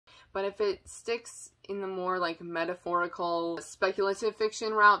But if it sticks in the more like metaphorical, speculative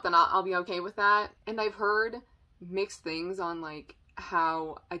fiction route, then I'll be okay with that. And I've heard mixed things on like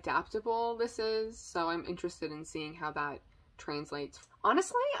how adaptable this is, so I'm interested in seeing how that translates.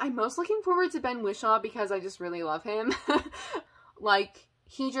 Honestly, I'm most looking forward to Ben Whishaw because I just really love him. Like,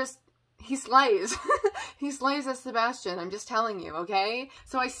 he slays. He slays as Sebastian, I'm just telling you, okay?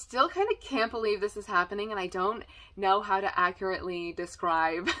 So I still kind of can't believe this is happening, and I don't know how to accurately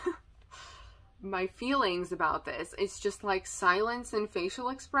describe my feelings about this. It's just like silence and facial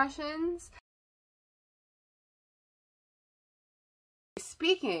expressions.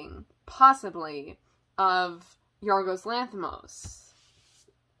 Speaking, possibly, of Yorgos Lanthimos.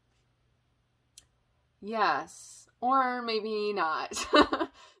 Yes, or maybe not.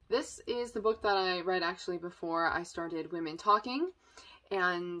 This is the book that I read actually before I started Women Talking,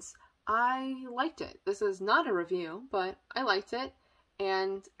 and I liked it. This is not a review, but I liked it,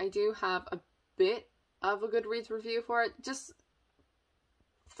 and I do have a bit of a Goodreads review for it. Just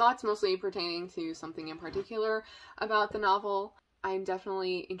thoughts mostly pertaining to something in particular about the novel. I'm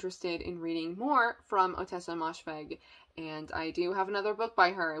definitely interested in reading more from Ottessa Moshfegh, and I do have another book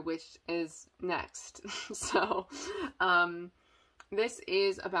by her, which is next. So, this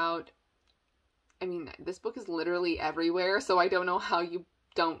is about, I mean, this book is literally everywhere, so I don't know how you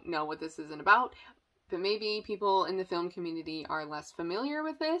don't know what this isn't about, but maybe people in the film community are less familiar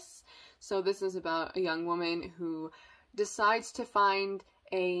with this. So this is about a young woman who decides to find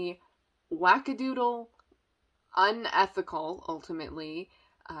a wackadoodle, unethical, ultimately,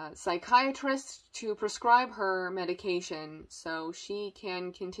 psychiatrist to prescribe her medication so she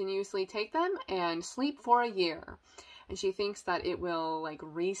can continuously take them and sleep for a year. And she thinks that it will like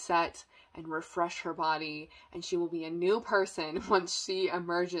reset and refresh her body, and she will be a new person once she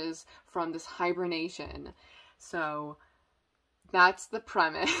emerges from this hibernation. So that's the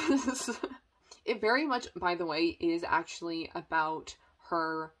premise. It very much, by the way, is actually about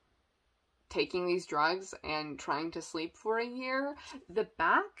her taking these drugs and trying to sleep for a year. The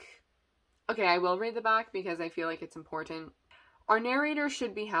back, okay, I will read the back because I feel like it's important. Our narrator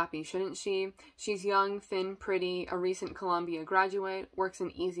should be happy, shouldn't she? She's young, thin, pretty, a recent Columbia graduate, works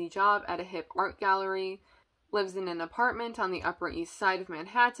an easy job at a hip art gallery, lives in an apartment on the Upper East Side of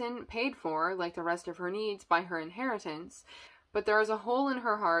Manhattan, paid for, like the rest of her needs, by her inheritance. But there is a hole in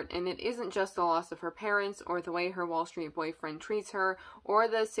her heart, and it isn't just the loss of her parents, or the way her Wall Street boyfriend treats her, or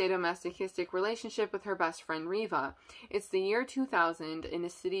the sadomasochistic relationship with her best friend Riva. It's the year 2000, in a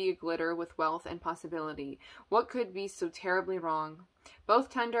city aglitter with wealth and possibility. What could be so terribly wrong? Both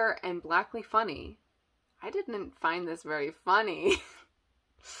tender and blackly funny. I didn't find this very funny.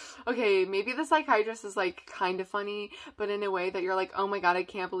 Okay, maybe the psychiatrist is like kind of funny, but in a way that you're like, oh my god, I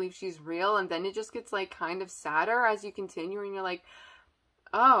can't believe she's real, and then it just gets like kind of sadder as you continue, and you're like,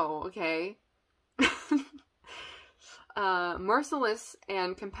 oh, okay. Merciless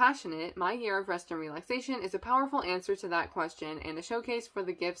and compassionate, My Year of Rest and Relaxation is a powerful answer to that question and a showcase for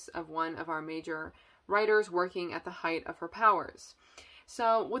the gifts of one of our major writers working at the height of her powers.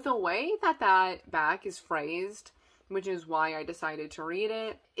 So with the way that that back is phrased, which is why I decided to read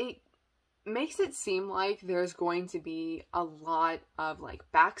it, it makes it seem like there's going to be a lot of like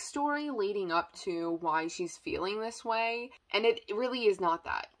backstory leading up to why she's feeling this way, and it really is not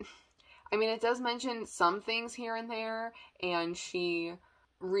that. I mean, it does mention some things here and there, and she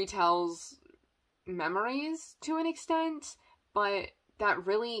retells memories to an extent, but that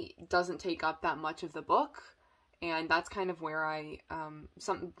really doesn't take up that much of the book. And that's kind of where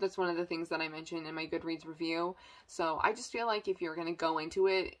that's one of the things that I mentioned in my Goodreads review. So I just feel like if you're going to go into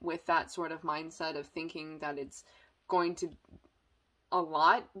it with that sort of mindset of thinking that it's going to a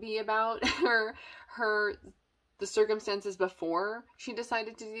lot be about the circumstances before she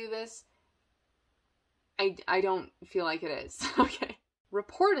decided to do this, I don't feel like it is. Okay.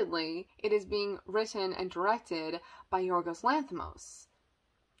 Reportedly, it is being written and directed by Yorgos Lanthimos.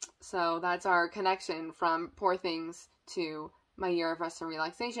 So that's our connection from Poor Things to My Year of Rest and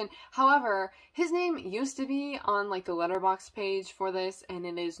Relaxation. However, his name used to be on like the Letterboxd page for this, and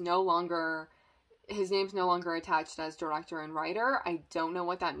it is no longer, his name's no longer attached as director and writer. I don't know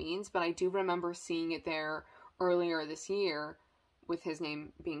what that means, but I do remember seeing it there earlier this year with his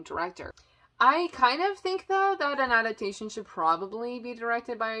name being director. I kind of think though that an adaptation should probably be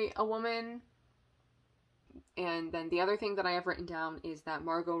directed by a woman. And then the other thing that I have written down is that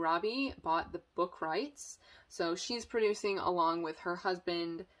Margot Robbie bought the book rights. So she's producing along with her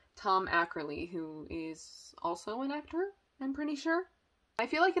husband, Tom Ackerley, who is also an actor, I'm pretty sure. I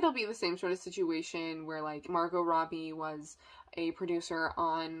feel like it'll be the same sort of situation where like Margot Robbie was a producer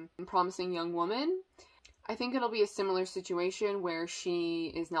on Promising Young Woman. I think it'll be a similar situation where she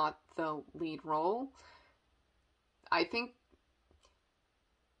is not the lead role. I think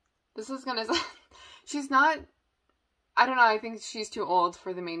this is gonna... she's not... I don't know, I think she's too old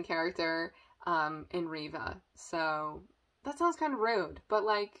for the main character in Riva. So, that sounds kind of rude. But,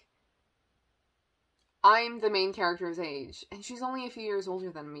 like, I'm the main character's age. And she's only a few years older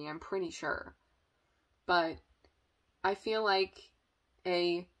than me, I'm pretty sure. But I feel like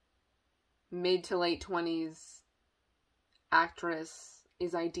a mid to late 20s actress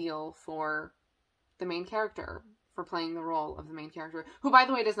is ideal for the main character, for playing the role of the main character, who, by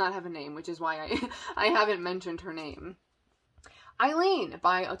the way, does not have a name, which is why I haven't mentioned her name. Eileen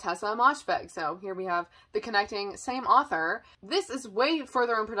by Ottessa Moshfegh. So here we have the connecting same author. This is way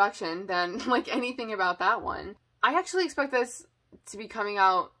further in production than like anything about that one. I actually expect this to be coming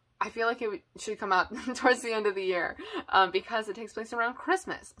out, I feel like it should come out towards the end of the year because it takes place around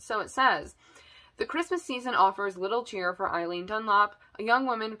Christmas. So it says, the Christmas season offers little cheer for Eileen Dunlop, a young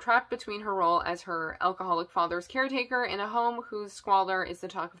woman trapped between her role as her alcoholic father's caretaker in a home whose squalor is the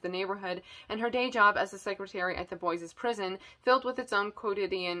talk of the neighborhood, and her day job as a secretary at the boys' prison, filled with its own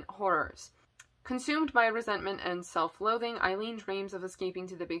quotidian horrors. Consumed by resentment and self-loathing, Eileen dreams of escaping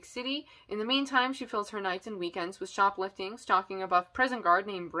to the big city. In the meantime, she fills her nights and weekends with shoplifting, stalking a buff prison guard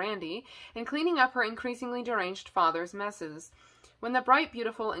named Brandy, and cleaning up her increasingly deranged father's messes. When the bright,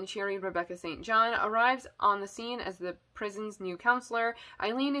 beautiful, and cheery Rebecca St. John arrives on the scene as the prison's new counselor,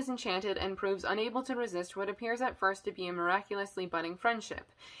 Eileen is enchanted and proves unable to resist what appears at first to be a miraculously budding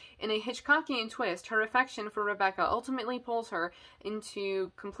friendship. In a Hitchcockian twist, her affection for Rebecca ultimately pulls her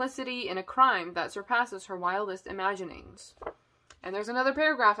into complicity in a crime that surpasses her wildest imaginings. And there's another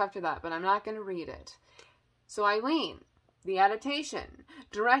paragraph after that, but I'm not going to read it. So Eileen, the adaptation,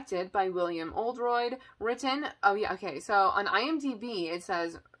 directed by William Oldroyd, written, oh yeah, okay, so on IMDb it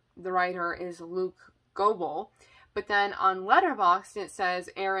says the writer is Luke Goebel, but then on Letterboxd it says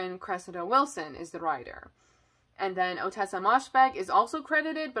Aaron Cressida Wilson is the writer. And then Ottessa Moshfegh is also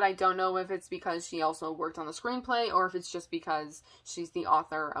credited, but I don't know if it's because she also worked on the screenplay or if it's just because she's the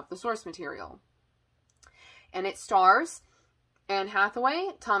author of the source material. And it stars Anne Hathaway,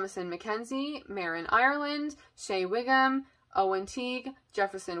 Thomasin McKenzie, Marin Ireland, Shea Whigham, Owen Teague,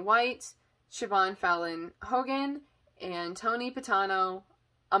 Jefferson White, Siobhan Fallon Hogan, and Tonye Patano,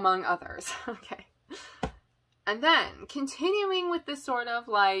 among others. Okay. And then, continuing with this sort of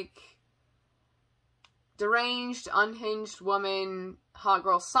like deranged, unhinged woman, hot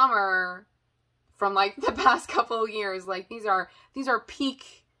girl summer from like the past couple of years, like these are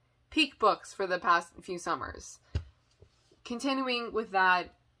peak books for the past few summers. Continuing with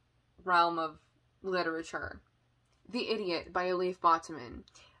that realm of literature, The Idiot by Elif Batuman,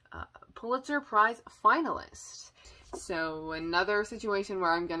 Pulitzer Prize finalist. So another situation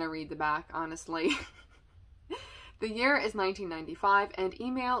where I'm gonna read the back, honestly. The year is 1995 and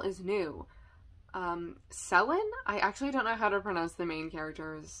email is new. Selin? I actually don't know how to pronounce the main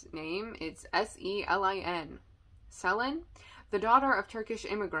character's name. It's S-E-L-I-N. Selin? The daughter of Turkish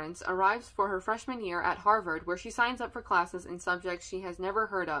immigrants arrives for her freshman year at Harvard, where she signs up for classes in subjects she has never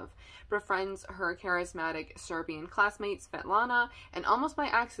heard of, befriends her charismatic Serbian classmate Svetlana, and almost by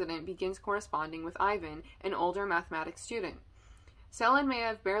accident begins corresponding with Ivan, an older mathematics student. Selin may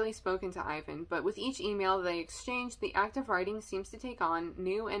have barely spoken to Ivan, but with each email they exchange, the act of writing seems to take on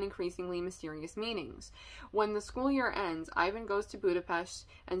new and increasingly mysterious meanings. When the school year ends, Ivan goes to Budapest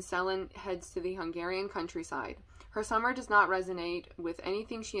and Selin heads to the Hungarian countryside. Her summer does not resonate with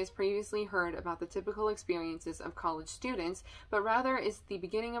anything she has previously heard about the typical experiences of college students, but rather is the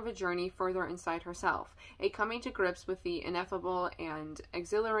beginning of a journey further inside herself, a coming to grips with the ineffable and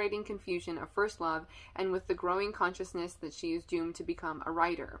exhilarating confusion of first love, and with the growing consciousness that she is doomed to become a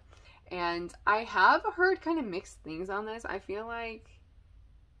writer. And I have heard kind of mixed things on this. I feel like,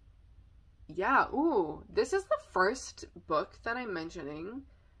 yeah, ooh, this is the first book that I'm mentioning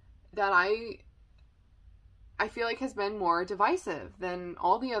that I feel like has been more divisive than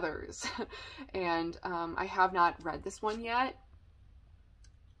all the others. And I have not read this one yet.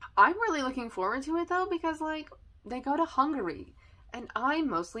 I'm really looking forward to it though, because like they go to Hungary and I'm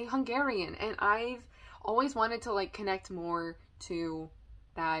mostly Hungarian and I've always wanted to like connect more to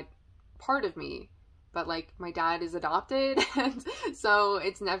that part of me, but like my dad is adopted and so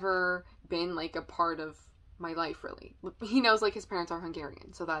it's never been like a part of my life really. He knows like his parents are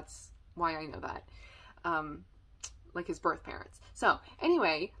Hungarian, so that's why I know that. Like his birth parents. So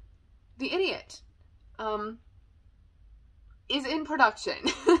anyway, The Idiot is in production.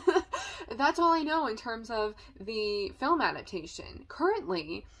 That's all I know in terms of the film adaptation.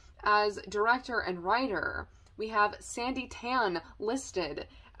 Currently, as director and writer, we have Sandi Tan listed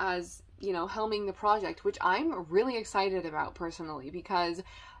as you know, helming the project, which I'm really excited about personally, because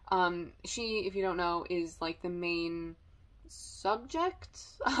she, if you don't know, is like the main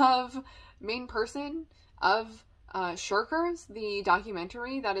main person of Shirkers, the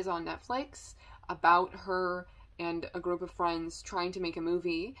documentary that is on Netflix about her and a group of friends trying to make a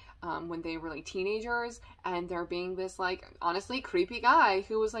movie when they were like teenagers, and there being this like honestly creepy guy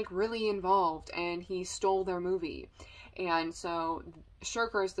who was like really involved, and he stole their movie. And so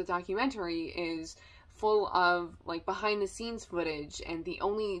Shirkers, the documentary, is full of like behind the scenes footage, and the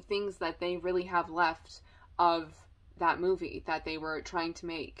only things that they really have left of that movie that they were trying to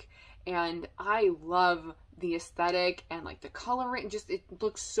make. And I love the aesthetic and like the coloring, just it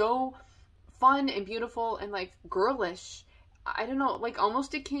looks so fun and beautiful and like girlish. I don't know, like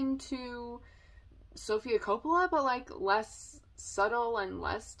almost akin to Sofia Coppola, but like less subtle and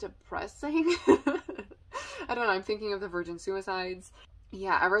less depressing. I don't know, I'm thinking of the Virgin Suicides.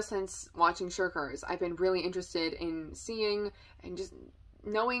 Yeah, ever since watching Shirkers, I've been really interested in seeing and just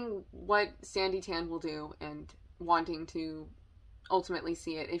knowing what Sandi Tan will do, and wanting to ultimately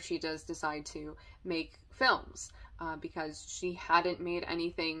see it if she does decide to make films, because she hadn't made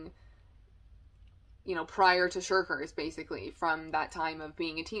anything, you know, prior to Shirkers, basically, from that time of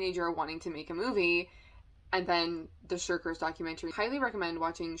being a teenager wanting to make a movie. And then the Shirkers documentary. Highly recommend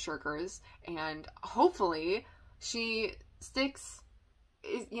watching Shirkers, and hopefully she sticks,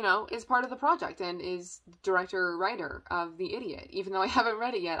 is part of the project and is director-writer of The Idiot. Even though I haven't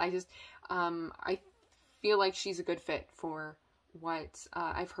read it yet, I just, I feel like she's a good fit for what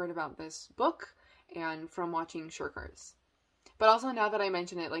I've heard about this book and from watching Shirkers. But also, now that I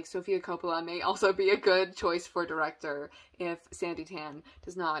mention it, like, Sofia Coppola may also be a good choice for director if Sandi Tan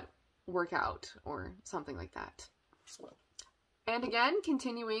does not work out or something like that. And again,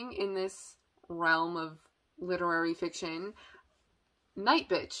 continuing in this realm of literary fiction,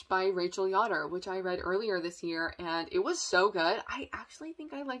 Nightbitch by Rachel Yoder, which I read earlier this year, and it was so good. I actually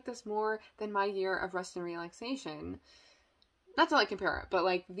think I like this more than My Year of Rest and Relaxation. Not to like compare it, but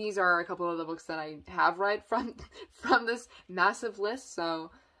like these are a couple of the books that I have read from this massive list,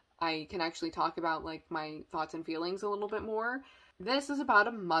 so I can actually talk about like my thoughts and feelings a little bit more. This is about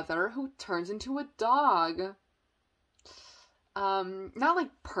a mother who turns into a dog. Not like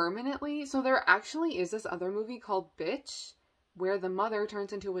permanently. So there actually is this other movie called Bitch, where the mother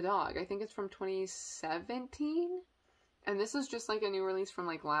turns into a dog. I think it's from 2017. And this is just like a new release from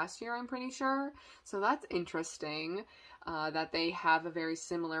like last year, I'm pretty sure. So that's interesting that they have a very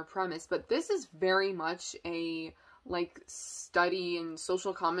similar premise. But this is very much a like study and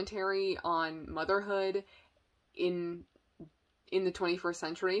social commentary on motherhood in the 21st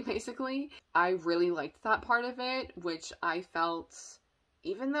century, basically. I really liked that part of it, which I felt,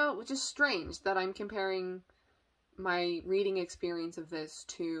 even though, which is strange that I'm comparing my reading experience of this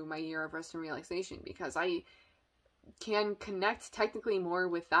to My Year of Rest and Relaxation, because I can connect technically more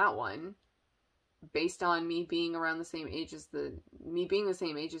with that one based on me being around the same age as the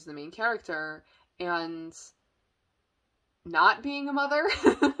main character and not being a mother,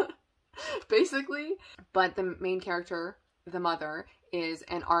 basically. But the main character, the mother, is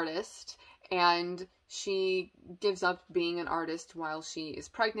an artist, and she gives up being an artist while she is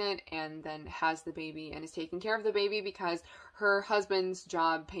pregnant and then has the baby and is taking care of the baby because her husband's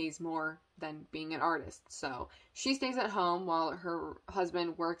job pays more than being an artist. So she stays at home while her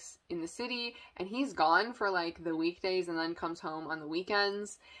husband works in the city, and he's gone for like the weekdays and then comes home on the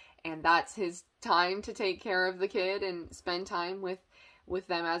weekends, and that's his time to take care of the kid and spend time with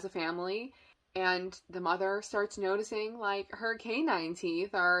them as a family. And the mother starts noticing like her canine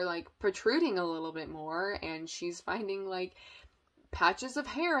teeth are like protruding a little bit more, and she's finding like patches of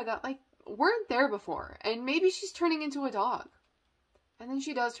hair that like weren't there before, and maybe she's turning into a dog. And then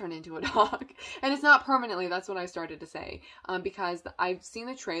she does turn into a dog. And it's not permanently, that's what I started to say. Because I've seen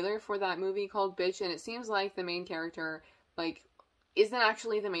the trailer for that movie called Bitch, and it seems like the main character, like, isn't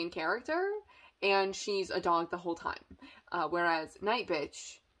actually the main character, and she's a dog the whole time. Whereas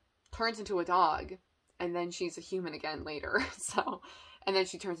Nightbitch turns into a dog, and then she's a human again later. So, and then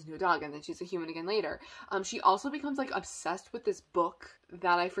she turns into a dog, and then she's a human again later. She also becomes, like, obsessed with this book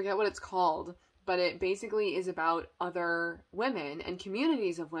that I forget what it's called, but it basically is about other women and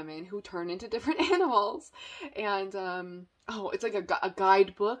communities of women who turn into different animals. And, it's like a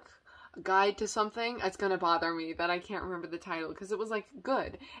guidebook, a guide to something. It's gonna bother me that I can't remember the title, because it was, like,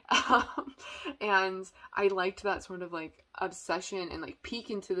 good. And I liked that sort of, like, obsession and, like, peek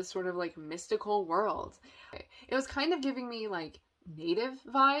into this sort of, like, mystical world. It was kind of giving me, like, native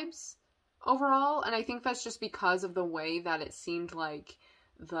vibes overall, and I think that's just because of the way that it seemed like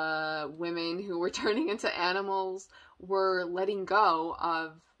the women who were turning into animals were letting go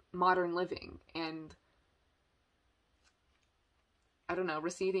of modern living and, I don't know,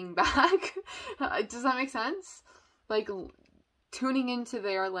 receding back. Does that make sense? Like, tuning into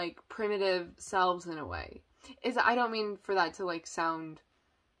their, like, primitive selves in a way. I don't mean for that to, like, sound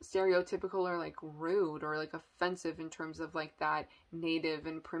stereotypical or, like, rude or, like, offensive in terms of, like, that native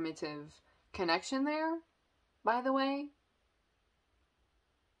and primitive connection there, by the way.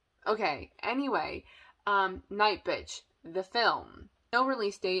 Okay, anyway, Nightbitch, the film. No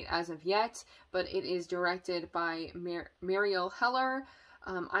release date as of yet, but it is directed by Marielle Heller.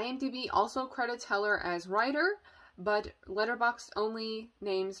 IMDb also credits Heller as writer, but Letterboxd only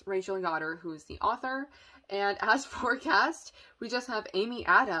names Rachel Yoder, who's the author. And as for cast, we just have Amy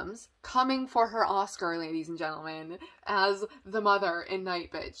Adams coming for her Oscar, ladies and gentlemen, as the mother in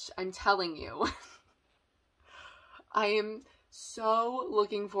Nightbitch. I'm telling you. I am so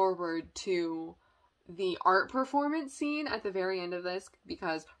looking forward to the art performance scene at the very end of this,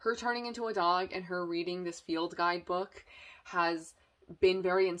 because her turning into a dog and her reading this field guide book has been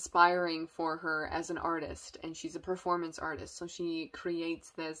very inspiring for her as an artist, and she's a performance artist, so she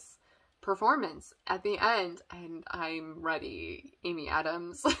creates this performance at the end, and I'm ready. Amy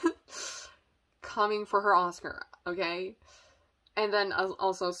Adams coming for her Oscar, okay? And then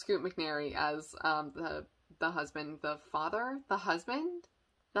also Scoot McNairy as the husband, the father, the husband,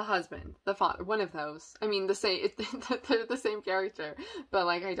 the father, one of those. I mean, they're the same character, but,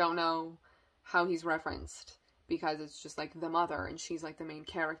 like, I don't know how he's referenced, because it's just, like, the mother, and she's, like, the main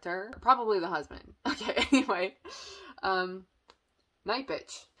character. Probably the husband. Okay, anyway.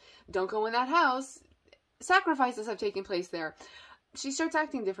 Nightbitch. Don't go in that house. Sacrifices have taken place there. She starts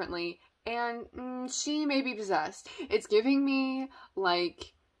acting differently, and she may be possessed. It's giving me,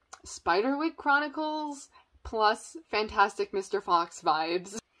 like, Spiderwick Chronicles plus Fantastic Mr. Fox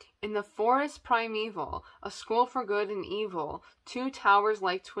vibes. In the forest primeval, a school for good and evil, two towers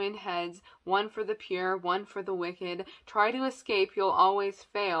like twin heads, one for the pure, one for the wicked. Try to escape, you'll always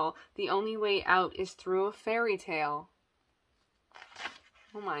fail. The only way out is through a fairy tale.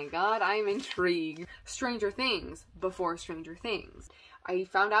 Oh my god, I'm intrigued. Stranger Things before Stranger Things. I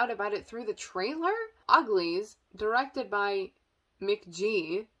found out about it through the trailer. Uglies, directed by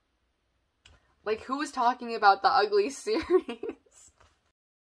McG. Like, who was talking about the Uglies series?